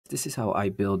This is how I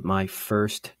build my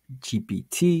first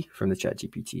GPT from the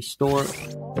ChatGPT store.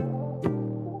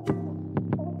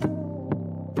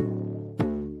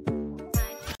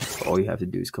 All you have to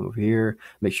do is come over here,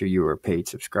 make sure you're a paid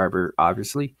subscriber,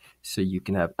 obviously, so you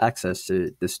can have access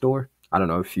to the store. I don't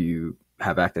know if you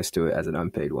have access to it as an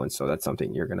unpaid one, so that's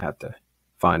something you're going to have to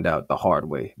find out the hard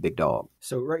way, big dog.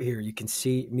 So right here, you can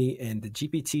see me, and the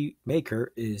GPT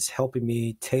maker is helping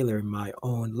me tailor my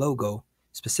own logo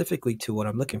specifically to what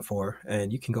I'm looking for.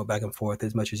 And you can go back and forth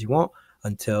as much as you want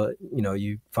until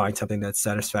you find something that's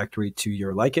satisfactory to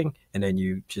your liking, and then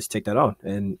you just take that on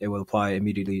and it will apply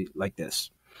immediately like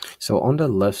this. So on the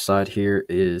left side here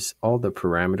is all the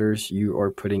parameters you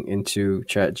are putting into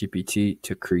ChatGPT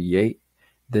to create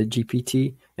the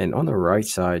GPT. And on the right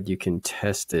side, you can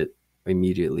test it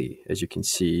immediately. As you can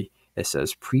see, it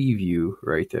says preview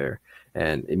right there.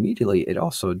 And immediately it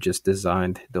also just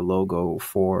designed the logo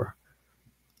for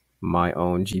my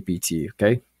own GPT.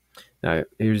 Okay. Now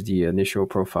here's the initial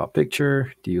profile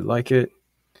picture. Do you like it?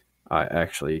 I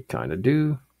actually kind of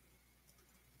do.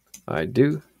 I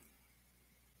do.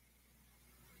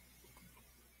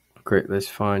 Great, let's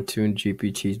fine tune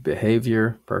GPT's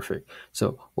behavior. Perfect.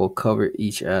 So we'll cover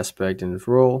each aspect in its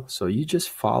role. So you just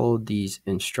follow these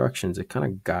instructions. It kind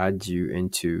of guides you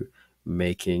into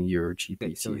making your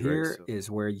GPT. So here is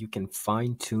where you can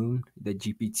fine tune the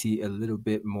GPT a little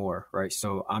bit more, right?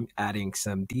 So I'm adding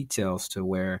some details to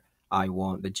where I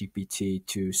want the GPT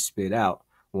to spit out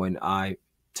when I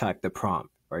type the prompt,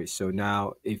 right? So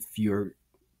now if you're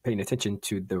paying attention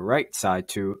to the right side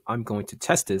too, I'm going to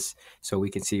test this so we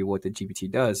can see what the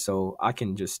GPT does. So I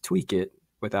can just tweak it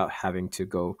without having to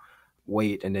go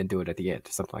wait and then do it at the end,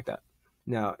 something like that.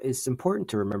 Now, it's important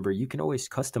to remember you can always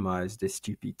customize this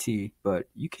GPT, but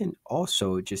you can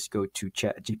also just go to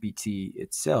ChatGPT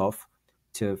itself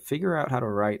to figure out how to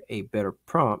write a better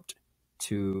prompt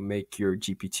to make your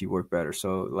GPT work better.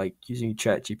 So like using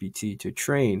ChatGPT to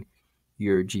train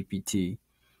your GPT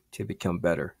to become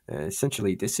better. And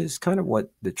essentially, this is kind of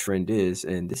what the trend is,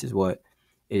 and this is what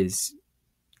is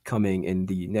coming in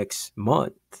the next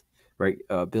month, right?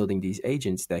 Building these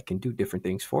agents that can do different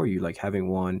things for you, like having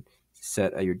one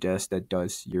set at your desk that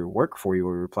does your work for you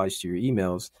or replies to your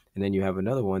emails, and then you have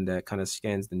another one that kind of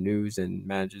scans the news and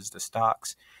manages the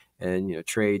stocks and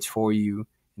trades for you,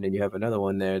 and then you have another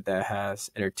one there that has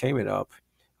entertainment up.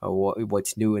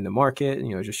 What's new in the market,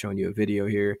 just showing you a video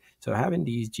here. So having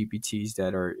these GPTs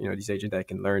that are, these agents that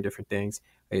can learn different things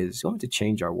is going to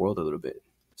change our world a little bit.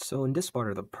 So in this part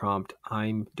of the prompt,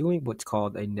 I'm doing what's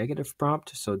called a negative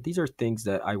prompt. So these are things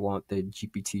that I want the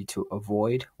GPT to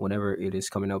avoid whenever it is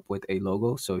coming up with a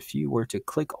logo. So if you were to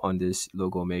click on this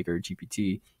logo maker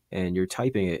GPT and you're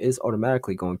typing it, is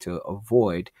automatically going to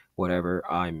avoid whatever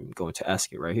I'm going to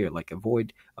ask it right here, like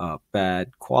avoid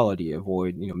bad quality,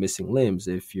 avoid missing limbs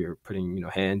if you're putting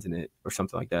hands in it or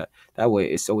something like that. That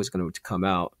way it's always going to come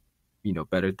out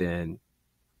better than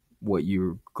what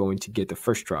you're going to get the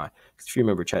first try. Because if you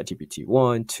remember ChatGPT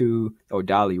 1, 2, or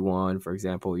DALL-E 1, for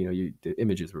example, the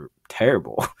images were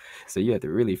terrible. So you had to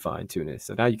really fine tune it.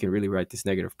 So now you can really write this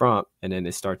negative prompt and then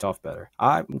it starts off better.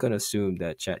 I'm going to assume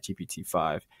that ChatGPT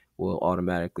 5 will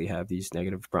automatically have these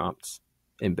negative prompts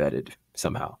embedded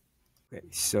somehow. Okay,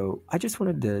 so I just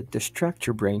wanted to distract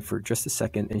your brain for just a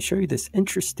second and show you this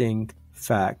interesting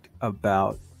fact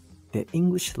about the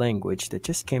English language that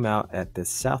just came out at the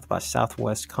South by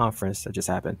Southwest conference that just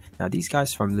happened. Now, these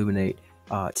guys from Luminate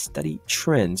study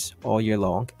trends all year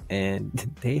long, and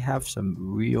they have some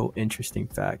real interesting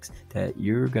facts that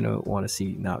you're going to want to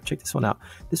see. Now, check this one out.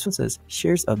 This one says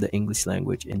shares of the English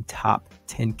language in top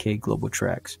 10K global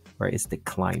tracks, right? It's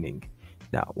declining.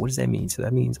 Now, what does that mean? So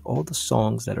that means all the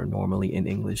songs that are normally in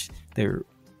English,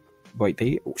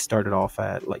 they started off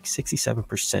at like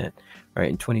 67%, right,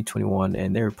 in 2021,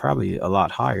 and they're probably a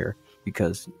lot higher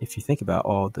because if you think about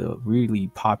all the really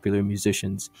popular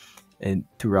musicians and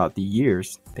throughout the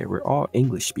years, they were all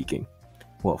English speaking.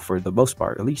 Well, for the most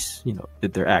part, at least,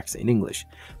 did their acts in English.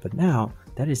 But now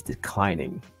that is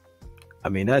declining. I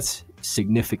mean, that's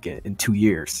significant in 2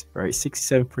 years, right?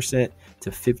 67% to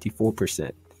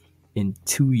 54% in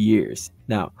 2 years.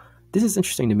 Now, this is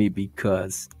interesting to me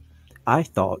because I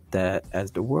thought that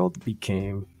as the world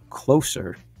became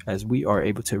closer, as we are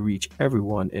able to reach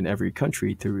everyone in every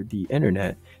country through the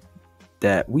internet,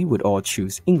 that we would all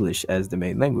choose English as the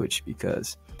main language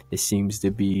because it seems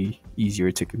to be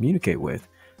easier to communicate with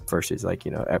versus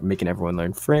making everyone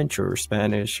learn French or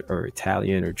Spanish or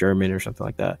Italian or German or something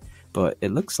like that. But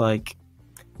it looks like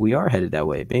we are headed that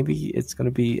way. Maybe it's going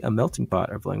to be a melting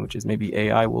pot of languages. Maybe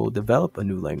AI will develop a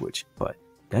new language, but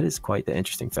that is quite the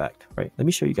interesting fact, right? Let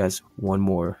me show you guys one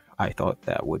more I thought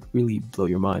that would really blow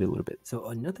your mind a little bit. So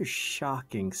another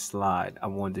shocking slide I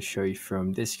wanted to show you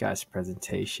from this guy's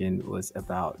presentation was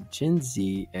about Gen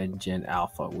Z and Gen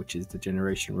Alpha, which is the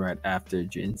generation right after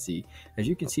Gen Z. As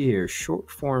you can see here, short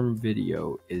form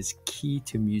video is key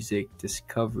to music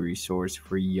discovery source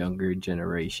for younger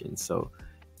generations. So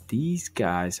these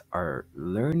guys are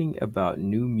learning about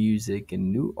new music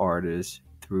and new artists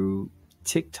through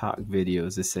TikTok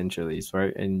videos, essentially,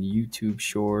 right? And YouTube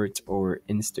shorts or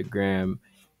Instagram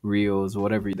reels,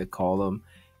 whatever they call them.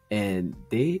 And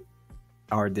they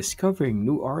are discovering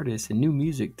new artists and new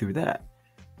music through that.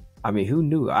 I mean, who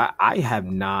knew? I have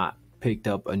not picked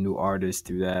up a new artist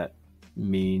through that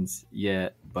means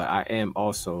yet, but I am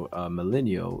also a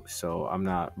millennial, so I'm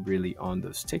not really on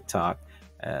those TikTok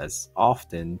as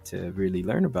often to really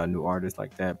learn about new artists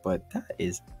like that. But that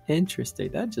is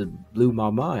interesting. That just blew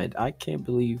my mind. I can't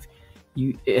believe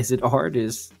you, as an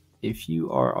artist, if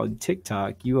you are on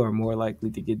TikTok, you are more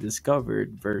likely to get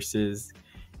discovered versus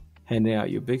handing out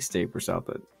your big tape or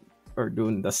something or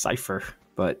doing the cipher.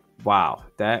 But wow,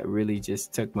 that really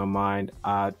just took my mind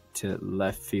out to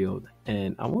left field.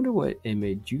 And I wonder what it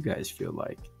made you guys feel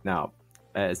like. Now,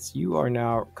 as you are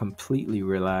now completely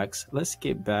relaxed, let's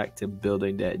get back to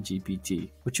building that GPT,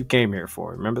 what you came here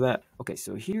for. Remember that? Okay,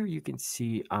 so here you can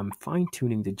see I'm fine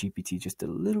tuning the GPT just a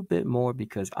little bit more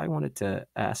because I wanted to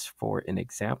ask for an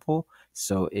example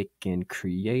so it can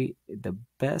create the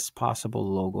best possible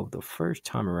logo the first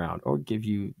time around or give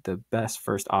you the best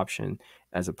first option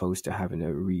as opposed to having to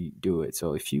redo it.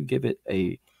 So if you give it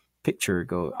a picture,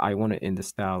 go, I want it in the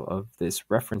style of this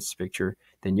reference picture,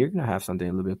 then you're going to have something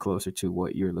a little bit closer to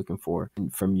what you're looking for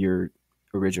from your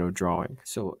original drawing.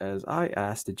 So as I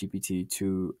asked the GPT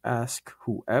to ask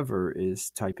whoever is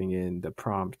typing in the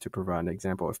prompt to provide an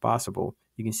example if possible,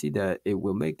 you can see that it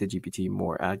will make the GPT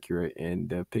more accurate in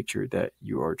the picture that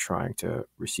you are trying to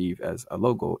receive as a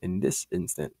logo in this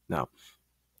instant. Now,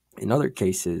 in other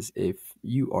cases, if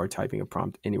you are typing a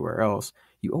prompt anywhere else,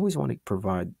 you always want to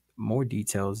provide more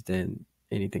details than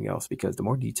anything else, because the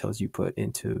more details you put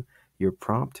into your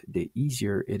prompt, the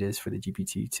easier it is for the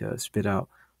GPT to spit out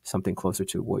something closer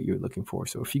to what you're looking for.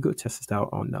 So if you go test this out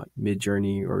on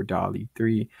Midjourney or DALL-E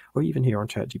 3, or even here on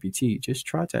ChatGPT, just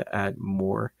try to add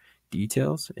more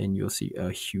details and you'll see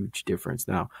a huge difference.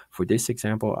 Now, for this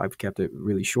example, I've kept it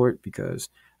really short because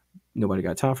nobody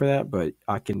got time for that, but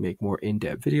I can make more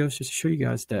in-depth videos just to show you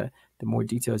guys that the more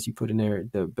details you put in there,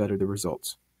 the better the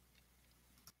results.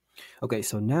 Okay,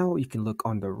 so now you can look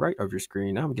on the right of your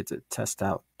screen. I'm gonna get to test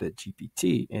out the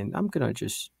GPT, and I'm gonna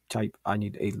just type, I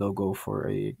need a logo for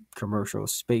a commercial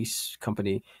space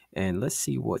company, and let's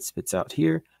see what spits out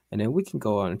here. And then we can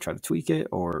go on and try to tweak it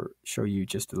or show you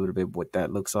just a little bit what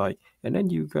that looks like. And then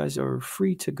you guys are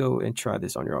free to go and try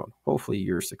this on your own. Hopefully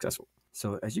you're successful.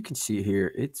 So as you can see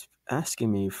here, it's asking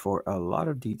me for a lot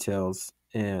of details,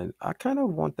 and I kind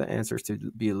of want the answers to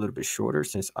be a little bit shorter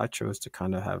since I chose to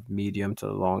kind of have medium to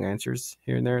long answers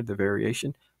here and there, the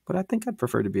variation. But I think I'd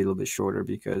prefer to be a little bit shorter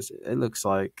because it looks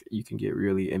like you can get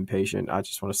really impatient. I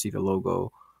just want to see the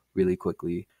logo really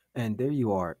quickly. And there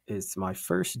you are. It's my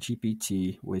first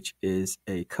GPT, which is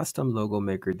a custom logo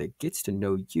maker that gets to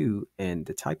know you and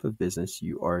the type of business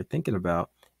you are thinking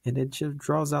about. And it just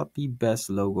draws out the best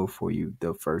logo for you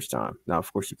the first time. Now,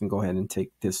 of course, you can go ahead and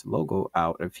take this logo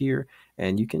out of here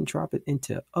and you can drop it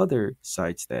into other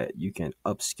sites that you can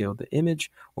upscale the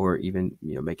image or even,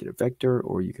 make it a vector,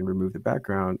 or you can remove the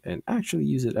background and actually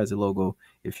use it as a logo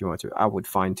if you want to. I would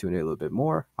fine tune it a little bit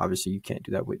more. Obviously, you can't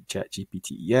do that with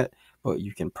ChatGPT yet, but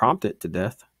you can prompt it to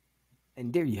death.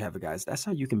 And there you have it, guys. That's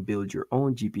how you can build your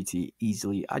own GPT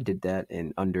easily. I did that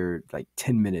in under like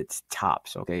 10 minutes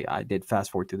tops. Okay, I did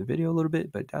fast forward through the video a little bit,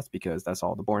 but that's because that's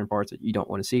all the boring parts that you don't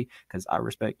want to see, because I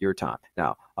respect your time.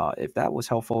 Now, if that was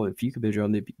helpful, if you could build your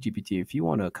own GPT, if you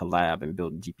want to collab and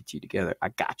build a GPT together, I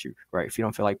got you, right? If you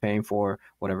don't feel like paying for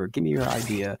whatever, give me your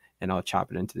idea and I'll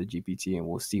chop it into the GPT and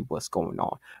we'll see what's going on.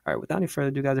 All right, without any further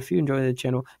ado, guys, if you enjoyed the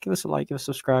channel, give us a like, give us a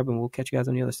subscribe, and we'll catch you guys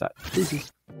on the other side. Peace.